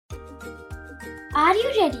Are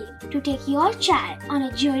you ready to take your child on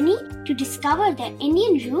a journey to discover their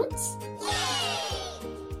Indian roots?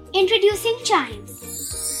 Introducing Chimes,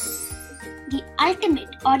 the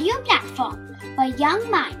ultimate audio platform for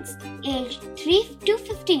young minds aged 3 to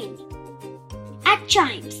 15. At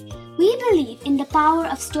Chimes, we believe in the power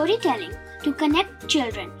of storytelling to connect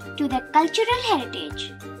children to their cultural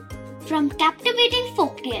heritage. From captivating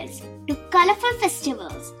folktales to colorful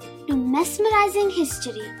festivals to mesmerizing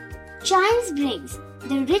history, Chimes brings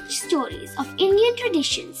the rich stories of Indian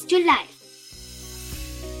traditions to life.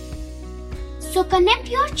 So connect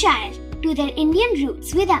your child to their Indian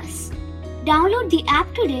roots with us. Download the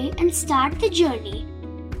app today and start the journey.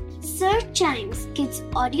 Search Chimes Kids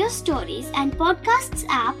Audio Stories and Podcasts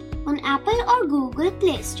app on Apple or Google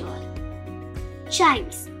Play Store.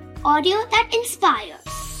 Chimes, audio that inspires.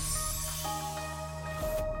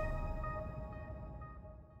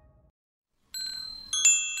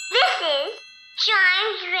 This is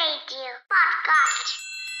Chimes Radio Podcast.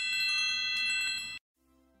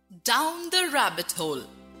 Down the rabbit hole.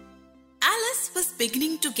 Alice was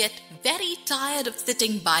beginning to get very tired of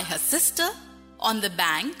sitting by her sister on the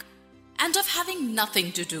bank and of having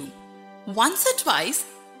nothing to do. Once or twice,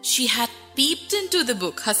 she had peeped into the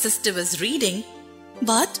book her sister was reading,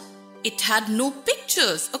 but it had no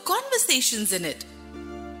pictures or conversations in it.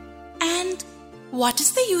 And what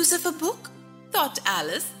is the use of a book, thought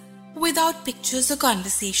Alice, without pictures or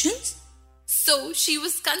conversations? So she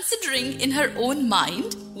was considering in her own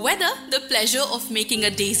mind whether the pleasure of making a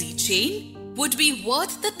daisy chain would be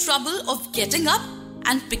worth the trouble of getting up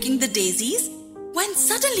and picking the daisies, when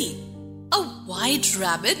suddenly a white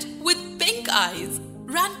rabbit with pink eyes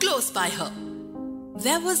ran close by her.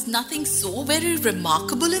 There was nothing so very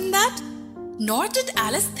remarkable in that, nor did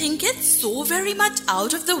Alice think it so very much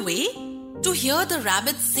out of the way to hear the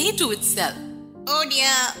rabbit say to itself, oh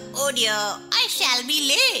dear, I shall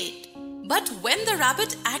be late." But when the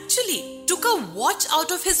rabbit actually took a watch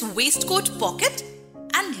out of his waistcoat pocket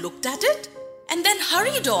and looked at it and then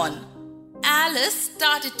hurried on, Alice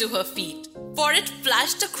started to her feet, for it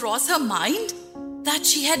flashed across her mind that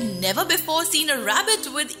she had never before seen a rabbit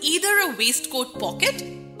with either a waistcoat pocket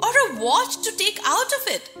or a watch to take out of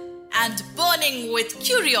it. And burning with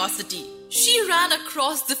curiosity, she ran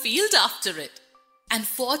across the field after it, and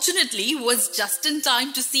fortunately was just in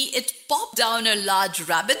time to see it pop down a large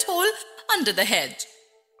rabbit hole under the hedge.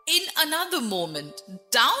 In another moment,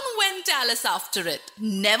 down went Alice after it,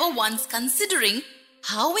 never once considering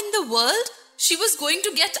how in the world she was going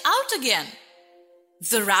to get out again.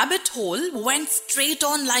 The rabbit hole went straight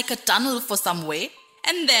on like a tunnel for some way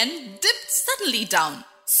and then dipped suddenly down.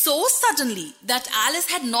 So suddenly that Alice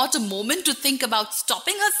had not a moment to think about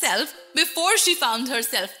stopping herself before she found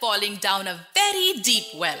herself falling down a very deep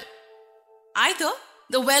well. Either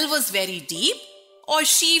the well was very deep or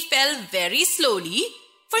she fell very slowly,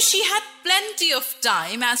 for she had plenty of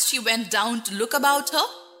time as she went down to look about her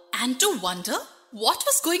and to wonder what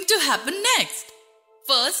was going to happen next.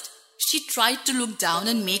 First, she tried to look down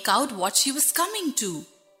and make out what she was coming to,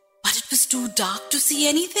 but it was too dark to see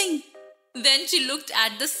anything. Then she looked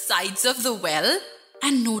at the sides of the well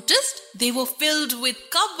and noticed they were filled with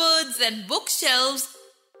cupboards and bookshelves.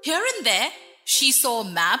 Here and there, she saw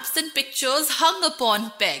maps and pictures hung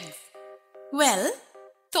upon pegs. Well,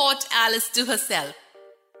 thought Alice to herself,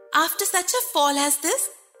 after such a fall as this,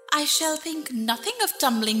 I shall think nothing of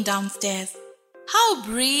tumbling downstairs. How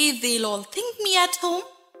brave they'll all think me at home.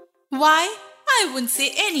 Why, I wouldn't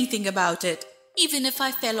say anything about it, even if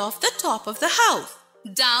I fell off the top of the house.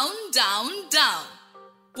 Down, down, down.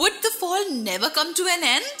 Would the fall never come to an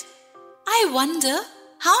end? I wonder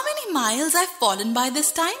how many miles I've fallen by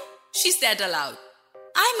this time, she said aloud.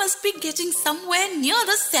 I must be getting somewhere near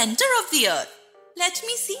the center of the earth. Let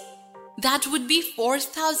me see. That would be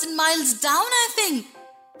 4,000 miles down, I think.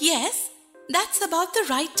 Yes, that's about the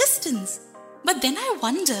right distance. But then I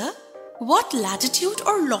wonder what latitude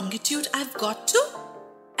or longitude I've got to.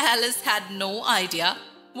 Alice had no idea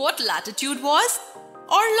what latitude was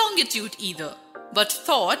or longitude either, but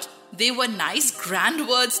thought they were nice grand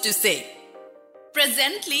words to say.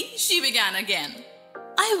 Presently, she began again.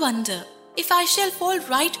 I wonder if I shall fall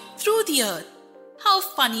right through the earth. How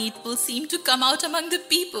funny it will seem to come out among the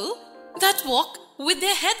people that walk with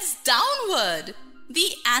their heads downward. The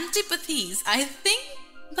antipathies, I think.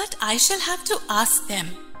 But I shall have to ask them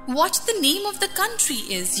what the name of the country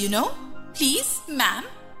is, you know. Please, ma'am,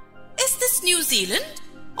 is this New Zealand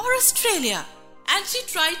or Australia? And she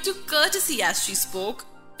tried to courtesy as she spoke.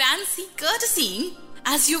 Fancy courtesying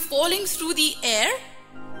as you're falling through the air?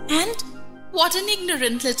 And what an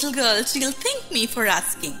ignorant little girl she'll think me for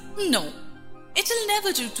asking. No, It'll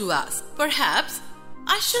never do to ask. Perhaps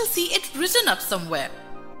I shall see it written up somewhere.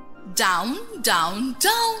 Down, down,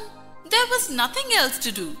 down. There was nothing else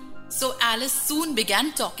to do. So Alice soon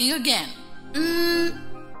began talking again.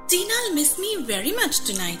 Dina'll miss me very much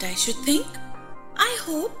tonight, I should think. I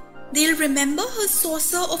hope they'll remember her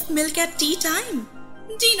saucer of milk at tea time.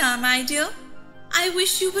 Dina, my dear, I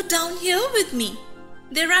wish you were down here with me.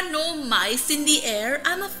 There are no mice in the air,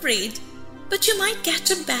 I'm afraid. But you might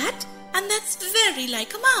catch a bat, and that's very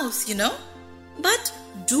like a mouse, you know. But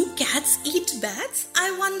do cats eat bats,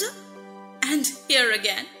 I wonder? And here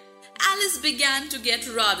again, Alice began to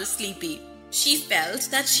get rather sleepy. She felt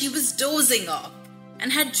that she was dozing off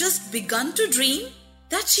and had just begun to dream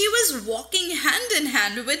that she was walking hand in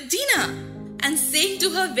hand with Dina and saying to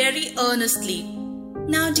her very earnestly,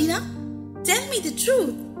 "Now, Dina, tell me the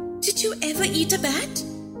truth. Did you ever eat a bat?"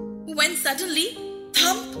 When suddenly,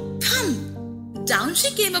 thump, thump, down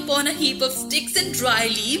she came upon a heap of sticks and dry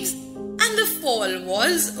leaves, and the fall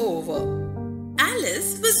was over.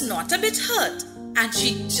 Alice was not a bit hurt, and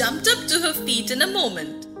she jumped up to her feet in a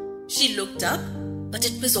moment. She looked up, but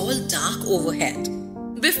it was all dark overhead.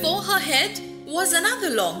 Before her head was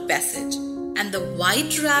another long passage, and the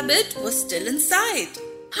white rabbit was still inside,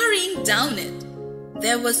 hurrying down it.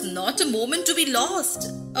 There was not a moment to be lost.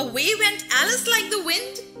 Away went Alice like the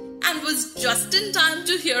wind, and was just in time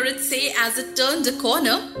to hear it say as it turned a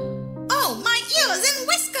corner, "Oh, my ears and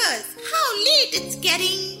whiskers! How late it's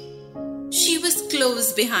getting!" She was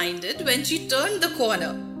close behind it when she turned the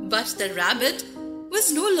corner, but the rabbit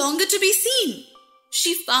was no longer to be seen.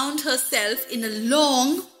 She found herself in a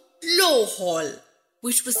long, low hall,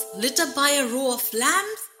 which was lit up by a row of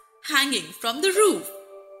lamps hanging from the roof.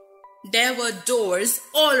 There were doors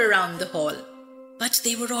all around the hall, but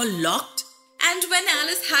they were all locked, and when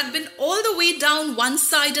Alice had been all the way down one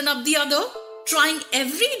side and up the other, trying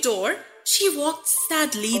every door, she walked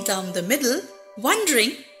sadly down the middle,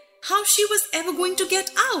 wondering how she was ever going to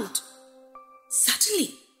get out.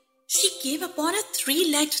 Suddenly, she came upon a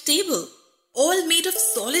three-legged table, all made of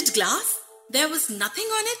solid glass. There was nothing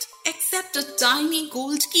on it except a tiny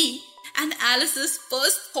gold key, and Alice's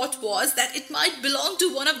first thought was that it might belong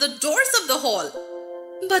to one of the doors of the hall.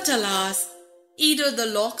 But alas, either the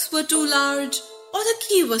locks were too large or the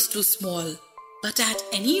key was too small. But at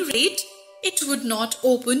any rate, it would not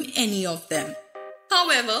open any of them.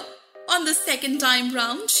 However, on the second time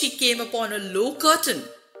round, she came upon a low curtain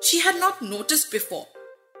she had not noticed before,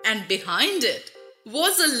 and behind it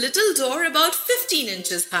was a little door about 15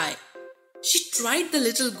 inches high. She tried the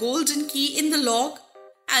little golden key in the lock,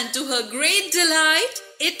 and to her great delight,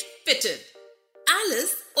 it fitted.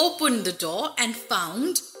 Alice opened the door and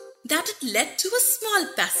found that it led to a small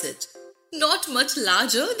passage, not much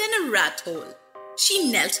larger than a rat hole. She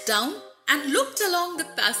knelt down and looked along the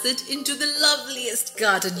passage into the loveliest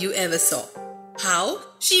garden you ever saw. How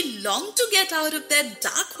she longed to get out of that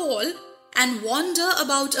dark hall and wander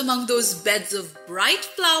about among those beds of bright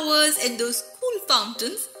flowers and those cool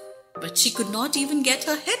fountains, but she could not even get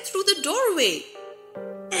her head through the doorway.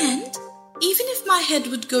 And even if my head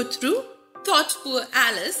would go through, thought poor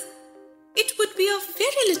Alice, it would be of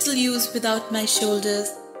very little use without my shoulders.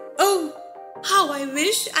 Oh, how I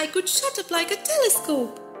wish I could shut up like a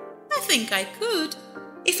telescope. I think I could,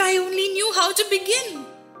 if I only knew how to begin.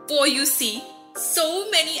 For you see, so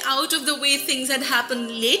many out-of-the-way things had happened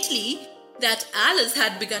lately that Alice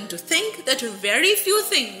had begun to think that very few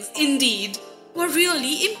things, indeed, were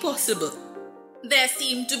really impossible. There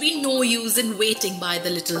seemed to be no use in waiting by the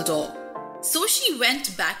little door. So she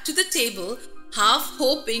went back to the table, half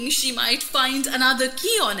hoping she might find another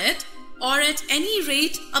key on it, or at any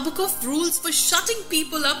rate a book of rules for shutting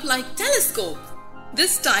people up like telescopes.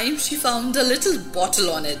 This time she found a little bottle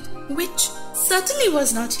on it, which certainly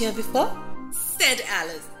was not here before, said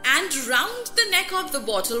Alice, and round the neck of the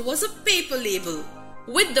bottle was a paper label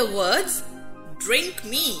with the words, "Drink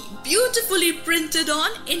me," beautifully printed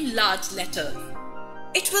on in large letters.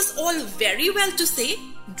 It was all very well to say,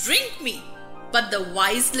 "Drink me," but the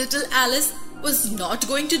wise little Alice was not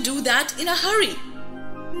going to do that in a hurry.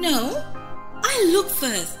 "No, I'll look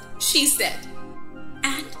first," she said,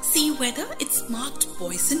 "and see whether it's marked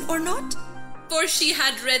poison or not." For she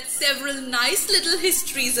had read several nice little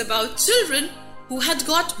histories about children who had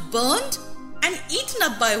got burned and eaten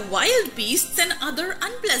up by wild beasts and other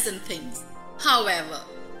unpleasant things. However,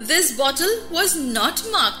 this bottle was not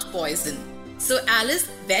marked poison, so Alice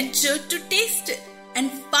ventured to taste it,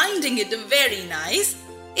 and finding it very nice,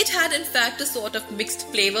 it had in fact a sort of mixed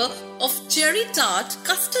flavor of cherry tart,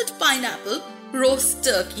 custard pineapple, roast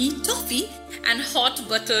turkey, toffee, and hot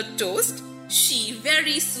buttered toast. She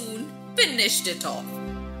very soon finished it off.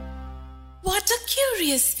 "What a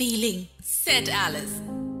curious feeling," said Alice.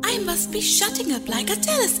 "I must be shutting up like a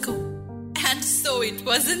telescope." And so it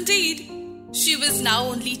was indeed. She was now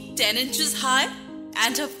only 10 inches high,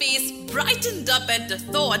 and her face brightened up at the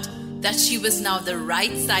thought that she was now the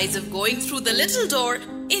right size of going through the little door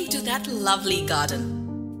into that lovely garden.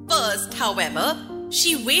 First, however,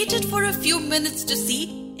 she waited for a few minutes to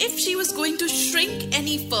see if she was going to shrink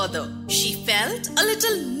any further. She felt a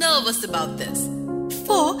little nervous about this.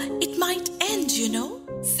 "For it might end,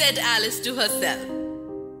 said Alice to herself.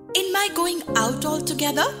 "In my going out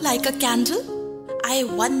altogether like a candle, I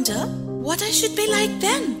wonder what I should be like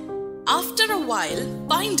then." After a while,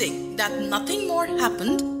 finding that nothing more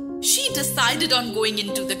happened, she decided on going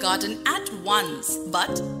into the garden at once.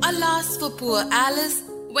 But alas for poor Alice,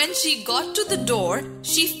 when she got to the door,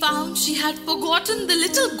 she found she had forgotten the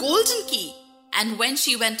little golden key. And when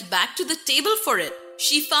she went back to the table for it,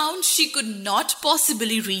 she found she could not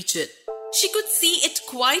possibly reach it. She could see it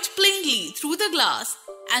quite plainly through the glass,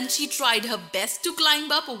 and she tried her best to climb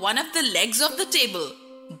up one of the legs of the table.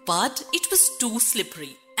 But it was too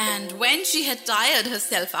slippery. And when she had tired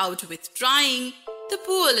herself out with trying, the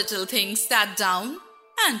poor little thing sat down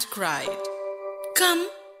and cried. "Come,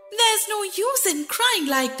 there's no use in crying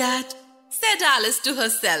like that," said Alice to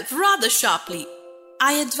herself rather sharply.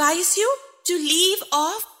 "I advise you to leave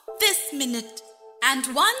off this minute."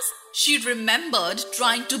 And once she remembered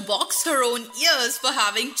trying to box her own ears for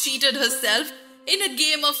having cheated herself in a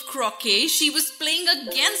game of croquet she was playing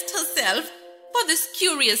against herself, for this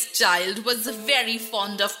curious child was very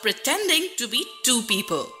fond of pretending to be two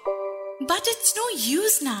people. "But it's no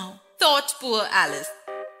use now," thought poor Alice,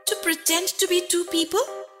 "to pretend to be two people.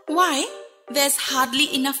 Why, there's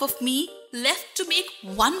hardly enough of me left to make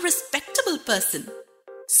one respectable person."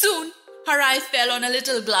 Soon, her eye fell on a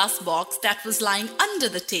little glass box that was lying under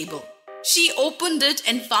the table. She opened it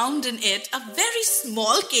and found in it a very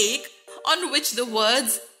small cake on which the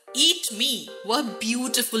words "Eat me" were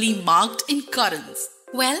beautifully marked in currants.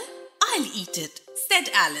 "Well, I'll eat it,"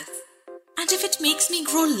 said Alice. "And if it makes me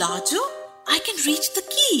grow larger, I can reach the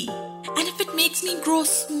key. And if it makes me grow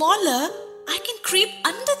smaller, I can creep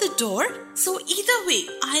under the door. So either way,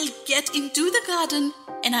 I'll get into the garden,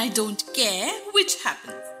 and I don't care which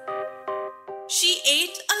happens." She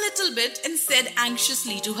ate a little bit and said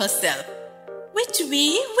anxiously to herself, "Which way,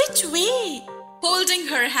 which way?" holding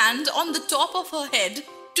her hand on the top of her head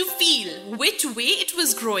to feel which way it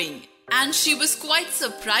was growing. And she was quite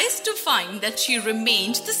surprised to find that she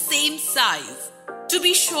remained the same size. To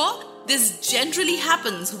be sure, this generally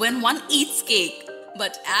happens when one eats cake,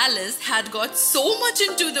 but Alice had got so much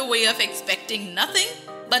into the way of expecting nothing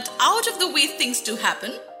but out of the way things to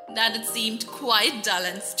happen that it seemed quite dull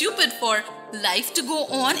and stupid for life to go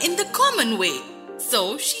on in the common way.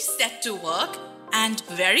 So she set to work and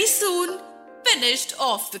very soon finished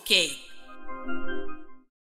off the cake.